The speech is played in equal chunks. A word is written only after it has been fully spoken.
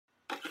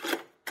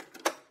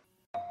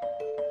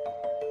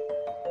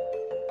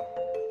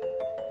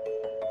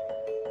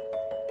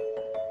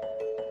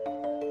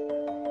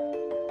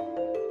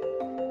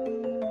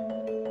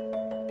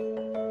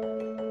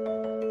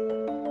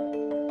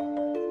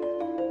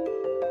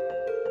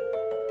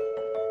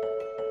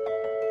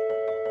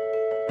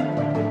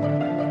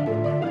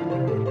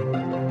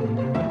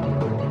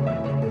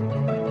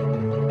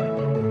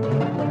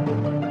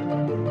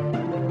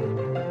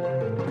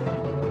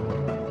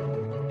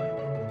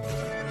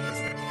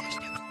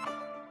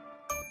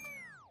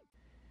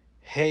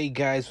Hey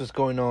guys, what's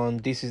going on?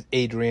 This is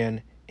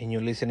Adrian, and you're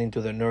listening to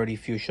the Nerdy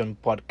Fusion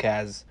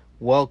podcast.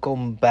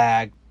 Welcome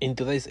back. In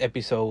today's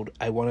episode,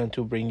 I wanted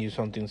to bring you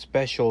something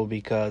special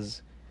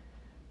because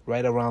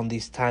right around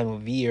this time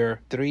of year,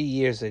 3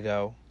 years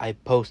ago, I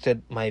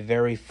posted my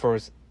very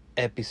first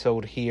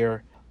episode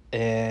here,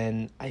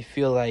 and I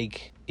feel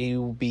like it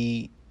would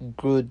be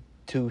good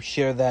to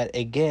share that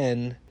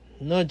again,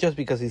 not just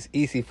because it's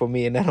easy for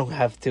me and I don't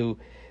have to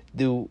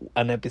do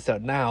an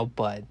episode now,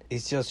 but it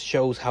just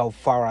shows how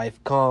far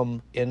I've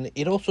come, and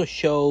it also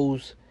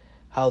shows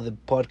how the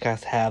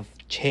podcasts have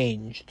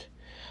changed.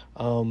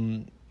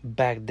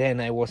 Back then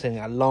I wasn't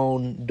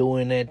alone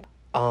doing it,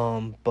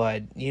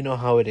 but you know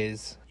how it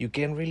is. You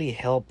can't really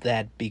help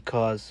that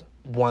because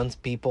once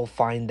people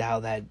find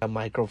out that a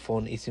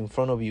microphone is in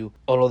front of you,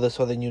 all of a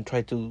sudden you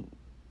try to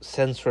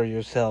censor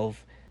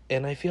yourself.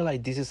 And I feel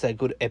like this is a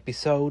good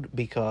episode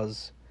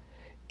because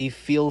it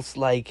feels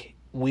like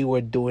we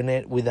were doing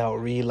it without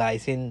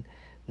realizing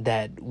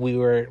that we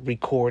were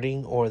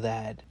recording or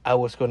that I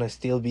was gonna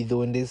still be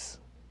doing this.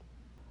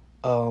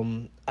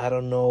 I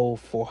don't know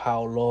for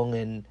how long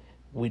and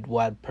with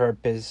what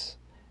purpose,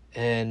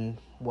 and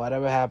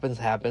whatever happens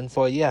happens.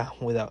 But yeah,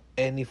 without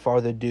any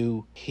further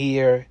ado,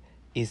 here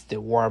is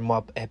the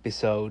warm-up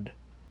episode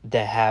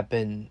that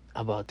happened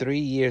about 3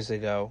 years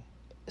ago.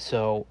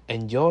 So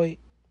enjoy.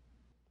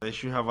 They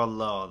should have a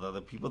law that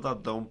the people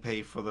that don't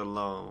pay for the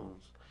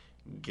loans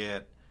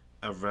get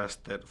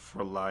arrested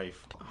for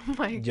life. Oh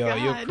my Yo,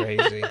 you're god.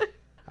 crazy.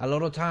 A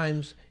lot of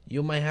times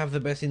you might have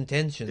the best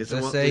intentions.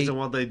 Isn't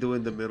what they do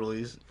in the Middle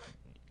East?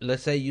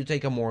 Let's say you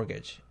take a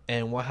mortgage,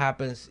 and what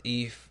happens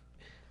if,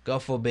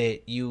 God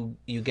forbid, you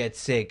get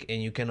sick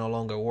and you can no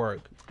longer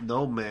work?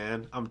 No,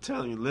 man. I'm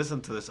telling you,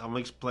 listen to this. I'm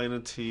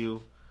explaining to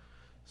you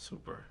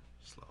super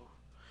slow.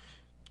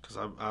 Because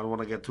I don't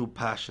want to get too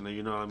passionate,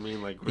 you know what I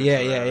mean? Like,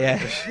 Yeah.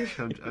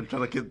 I'm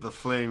trying to get the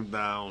flame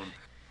down.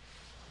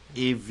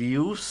 If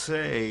you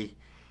say,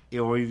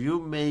 or if you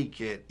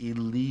make it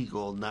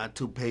illegal not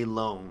to pay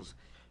loans,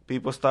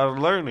 people start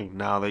learning.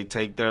 Now they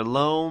take their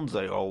loans,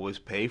 they always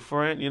pay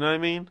for it, you know what I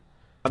mean?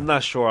 I'm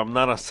not sure, I'm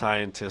not a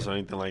scientist or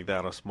anything like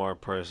that, a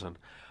smart person,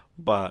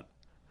 but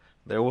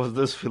there was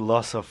this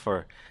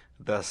philosopher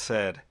that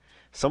said,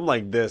 something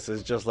like this,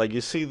 it's just like, you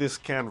see this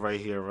can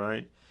right here,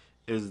 right?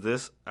 Is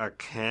this a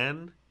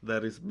can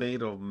that is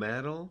made of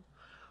metal,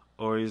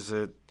 or is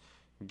it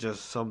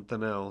just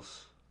something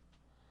else?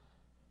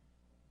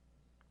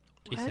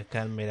 It's a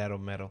can made out of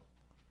metal.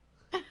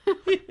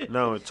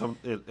 No, it's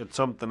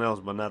something else,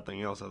 but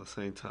nothing else at the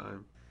same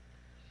time.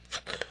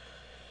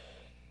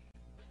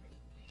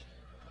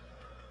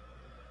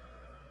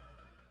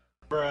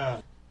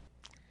 Bruh.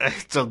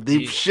 It's some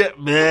deep shit,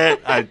 man.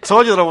 I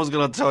told you that I was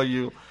gonna tell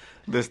you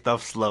this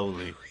stuff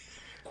slowly.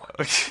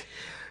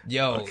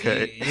 Yo,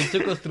 Okay. you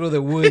took us through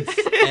the woods,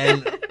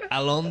 and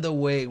along the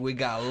way we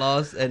got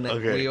lost, and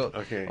Okay, we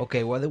okay.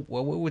 okay. What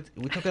we're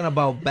talking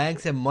about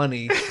banks and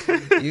money.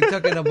 You're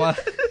talking about.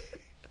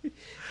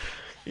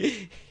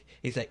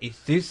 He's like, is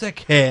this a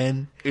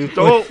can?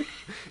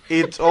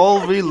 It's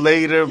all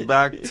related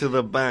back to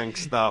the bank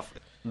stuff.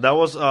 That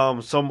was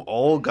some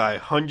old guy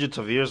hundreds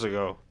of years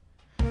ago.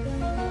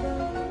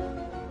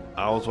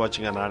 I was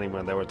watching an anime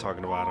and they were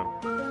talking about him.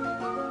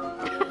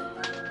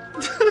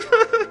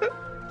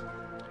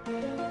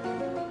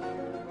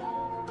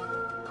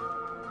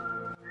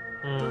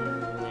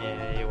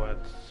 Yeah, you watch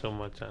so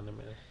much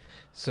anime.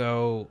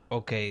 So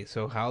okay,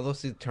 so how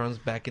does it turns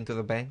back into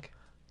the bank?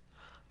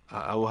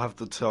 I will have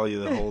to tell you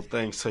the whole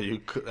thing so you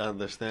could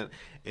understand.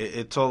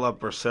 It's all a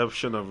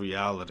perception of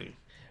reality.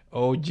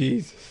 Oh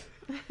Jesus!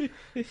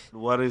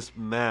 What is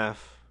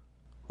math?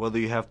 What do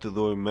you have to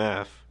do in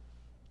math?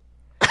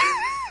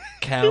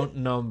 Count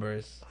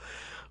numbers.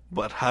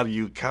 But how do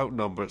you count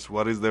numbers?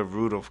 What is the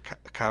root of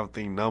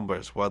counting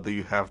numbers? What do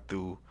you have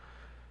to...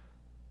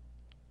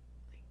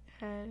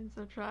 And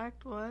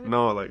subtract what?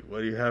 No, like, what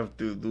do you have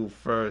to do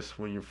first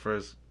when you're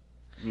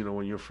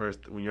when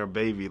you're a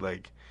baby?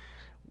 Like,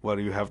 what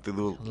do you have to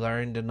do?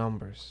 Learn the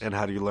numbers And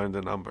how do you learn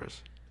the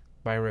numbers?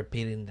 by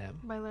repeating them.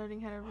 By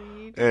learning how to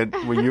read. And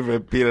when you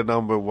repeat a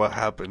number, what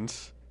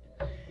happens?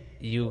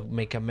 You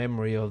make a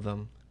memory of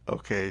them.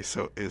 Okay,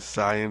 so is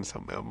science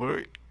a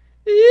memory?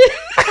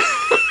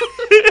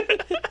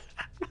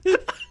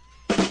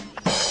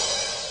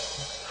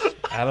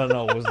 I don't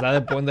know. Was that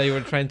the point that you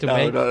were trying to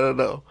make?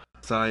 No.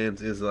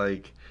 Science is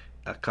like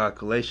a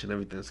calculation.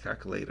 Everything's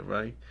calculated,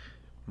 right?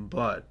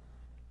 But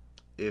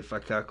if a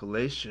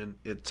calculation,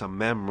 it's a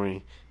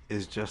memory,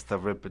 it's just a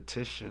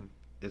repetition.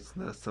 It's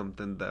not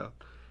something that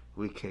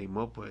we came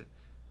up with.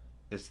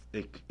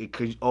 It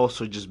could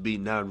also just be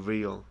not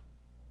real.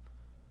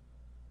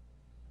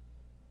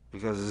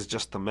 Because it's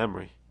just a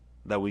memory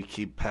that we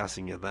keep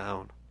passing it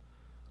down.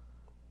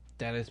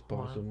 That is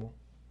possible.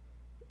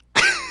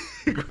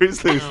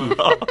 Grizzly's No.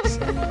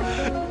 lost.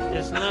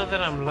 It's not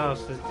that I'm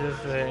lost. It's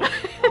just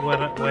what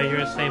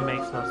you're saying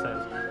makes no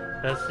sense.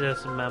 That's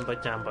just mambo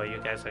jumbo. You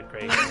guys are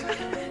great.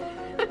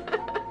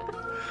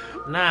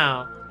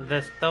 Now,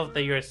 the stuff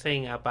that you're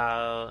saying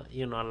about,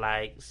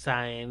 like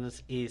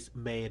science is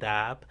made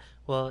up.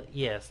 Well,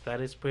 yes, that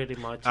is pretty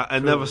much I true.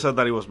 never said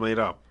that it was made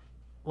up.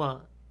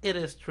 Well, it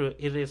is true.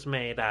 It is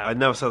made up. I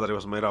never said that it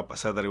was made up. I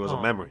said that it was a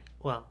Oh, memory.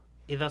 Well,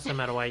 it doesn't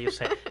matter what you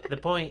say. The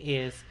point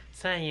is,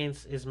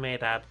 science is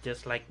made up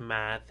just like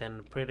math,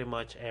 and pretty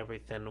much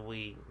everything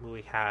we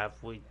have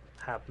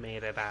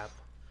made it up.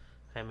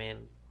 I mean,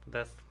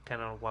 that's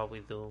kind of what we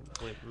do.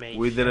 We make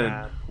We shit didn't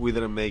up. we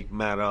didn't make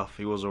math up.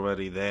 It was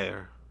already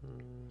there.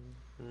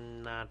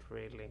 Not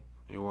really.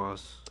 It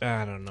was.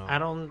 I don't know. I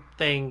don't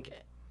think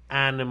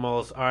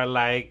animals are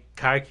like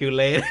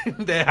calculating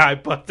the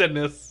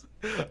hypotenuse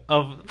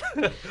of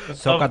the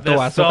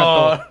Sokatoa,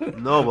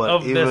 sun, No, but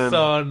of the even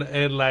sun,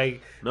 and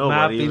like no, but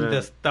mapping even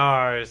the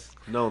stars.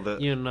 no the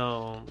You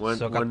know, when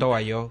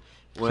Sokatoa, yo.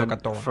 when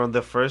Sokatoa. from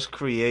the first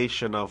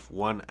creation of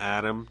one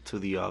atom to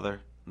the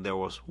other, there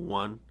was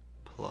 1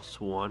 +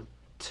 1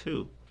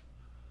 2.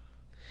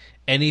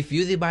 And if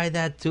you divide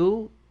that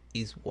too,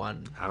 it's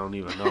 1. I don't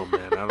even know,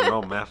 man. I don't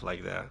know math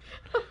like that.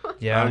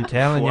 Yeah, I'm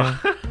telling you.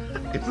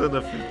 Isn't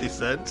it 50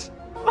 cents?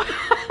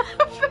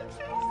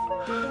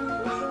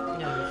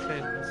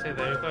 yeah. See,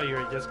 there you go.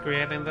 You're just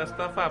creating that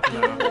stuff up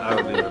now. I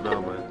don't even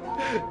know, man.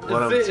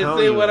 What I'm see, telling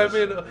see you what is-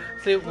 I mean?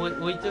 See,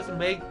 we just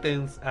make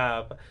things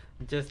up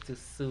just to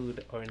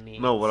suit our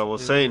needs. No, what I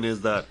was saying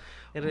is that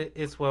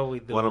It's what we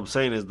do. what I'm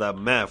saying is that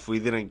math, we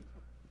didn't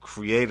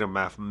create a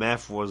math.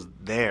 Math was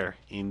there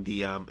in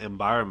the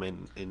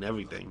environment, in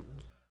everything.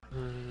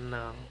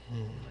 No,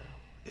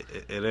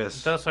 It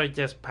is. those are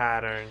just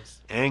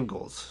patterns.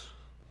 Angles.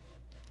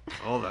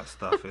 All that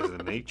stuff is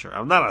in nature.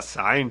 I'm not a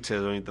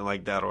scientist or anything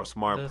like that, or a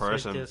smart Those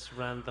person. are just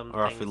random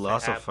or a things that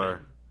philosopher.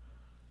 happen,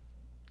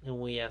 and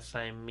we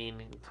assign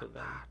meaning to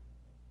them.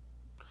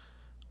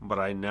 But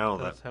I know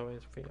that. That's how I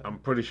feel. I'm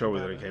pretty sure we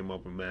about didn't it. came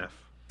up with math.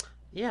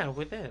 Yeah,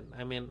 we did.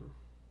 I mean,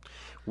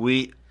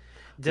 We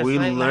just we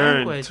like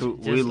learned language. to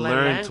just we like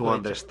learned to language.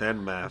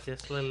 understand math.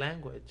 Just like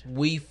language.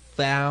 We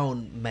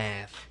found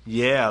math.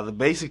 Yeah,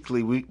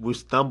 basically we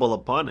stumble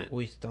upon it.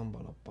 We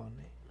stumbled upon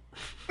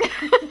it.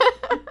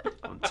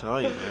 I'm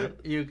telling you, man.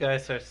 You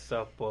guys are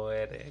so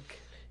poetic.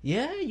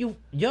 Yeah, you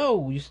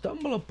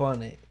stumble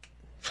upon it.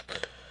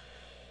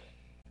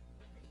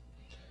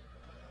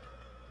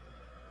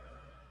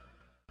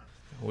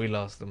 We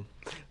lost them.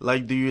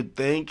 Like, do you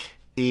think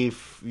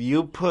if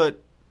you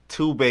put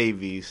two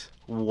babies,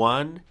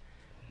 one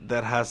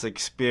that has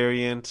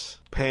experienced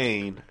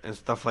pain and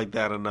stuff like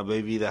that, and a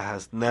baby that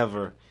has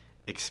never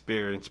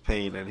experienced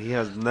pain and he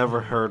has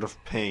never heard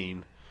of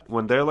pain,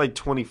 when they're like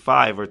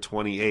 25 or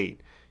 28,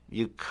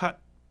 you cut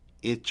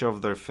each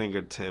of their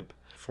fingertip.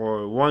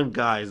 For one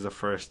guy is the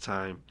first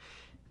time.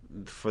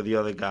 For the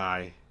other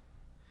guy,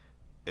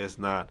 it's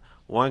not.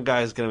 One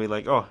guy is gonna be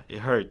like, "Oh, it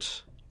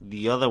hurts."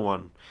 The other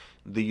one,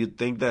 do you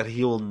think that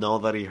he will know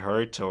that he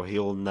hurts, or he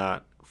will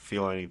not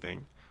feel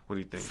anything? What do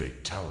you think?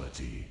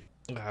 Fatality.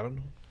 I don't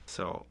know.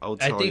 So I'll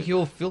I tell think you.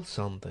 he'll feel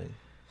something.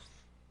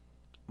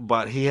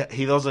 But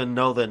he doesn't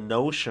know the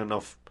notion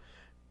of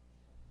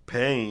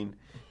pain,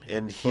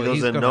 and he Well,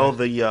 he's doesn't know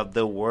gonna-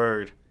 the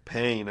word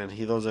pain, and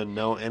he doesn't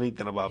know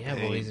anything about Yeah, but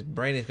pain. his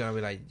brain is gonna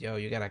be like, "Yo,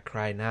 you gotta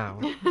cry now."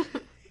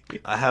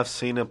 I have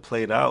seen it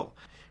played out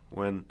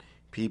when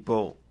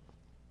people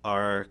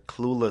are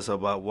clueless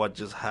about what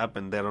just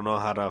happened. They don't know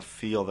how to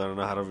feel. They don't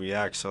know how to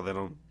react, so they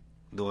don't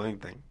do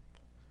anything.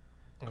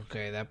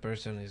 Okay, that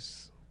person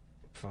is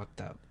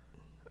fucked up.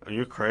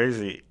 You're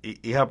crazy.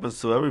 It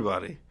happens to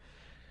everybody.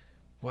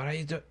 What are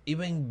you doing?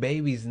 Even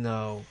babies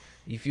know.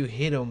 If you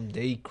hit them,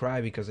 they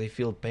cry because they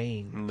feel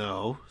pain.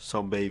 No,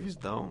 some babies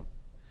don't.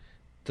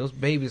 Those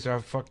babies are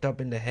fucked up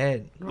in the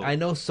head. No. I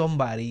know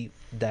somebody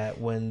that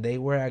when they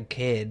were a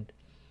kid,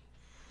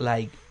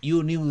 like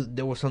you knew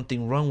there was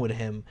something wrong with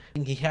him.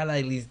 He had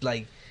like this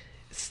like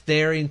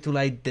stare into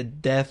like the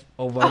depth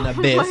of an Oh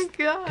abyss my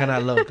God. kind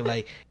of look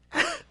like.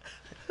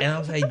 And I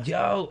was like,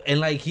 yo, and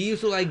like he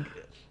used to like,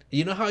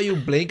 you know how you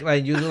blink,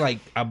 like you do like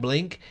a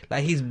blink,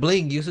 like his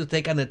blink used to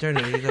take an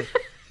eternity. He's like,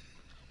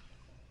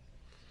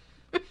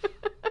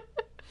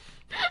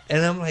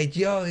 and I'm like,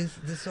 yo,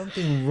 there's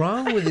something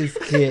wrong with this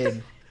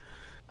kid.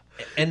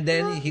 And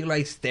then he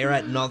like stare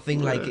at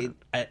nothing, like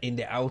in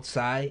the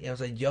outside. I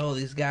was like, yo,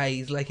 this guy,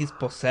 he's like he's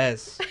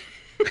possessed.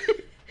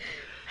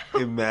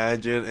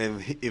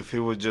 Imagine if he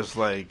was just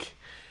like,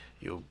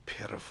 "You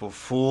pitiful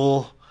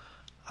fool,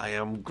 I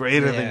am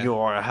greater than Yeah. you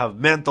are. I have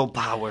mental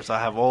powers. I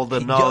have all the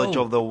Yo, knowledge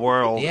of the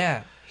world."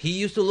 Yeah, he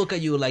used to look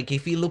at you like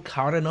if he looked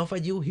hard enough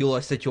at you, he'll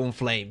set you on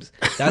flames.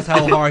 That's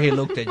how hard he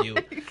looked at you.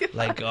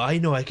 Like, oh, I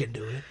know I can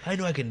do it. I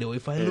know I can do it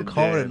if I And look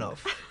hard then-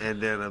 enough.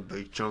 And then a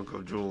big chunk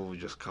of jewel will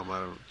just come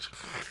out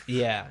of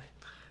Yeah.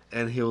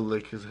 and he'll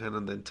lick his hand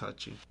and then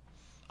touch you.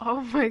 Oh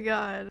my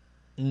god.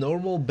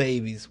 Normal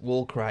babies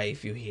will cry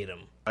if you hit them.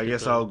 I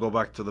guess I'll go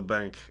back to the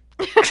bank.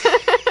 All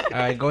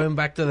right, going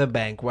back to the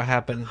bank. What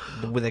happened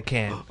with the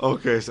can?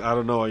 Okay, so I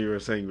don't know what you were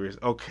saying, Grace.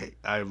 Okay,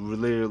 I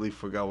literally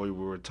forgot what we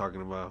were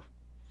talking about.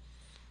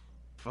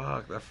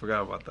 Fuck, I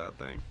forgot about that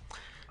thing.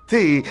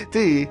 T.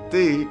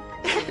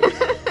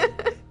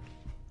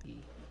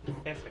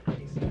 That's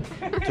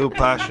crazy. Too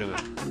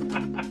passionate.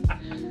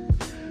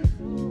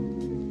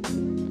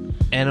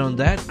 And on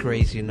that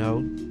crazy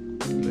note,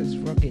 let's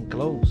fucking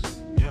close.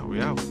 Yeah,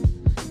 we out.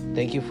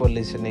 Thank you for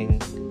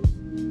listening,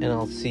 and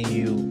I'll see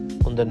you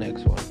on the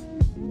next one.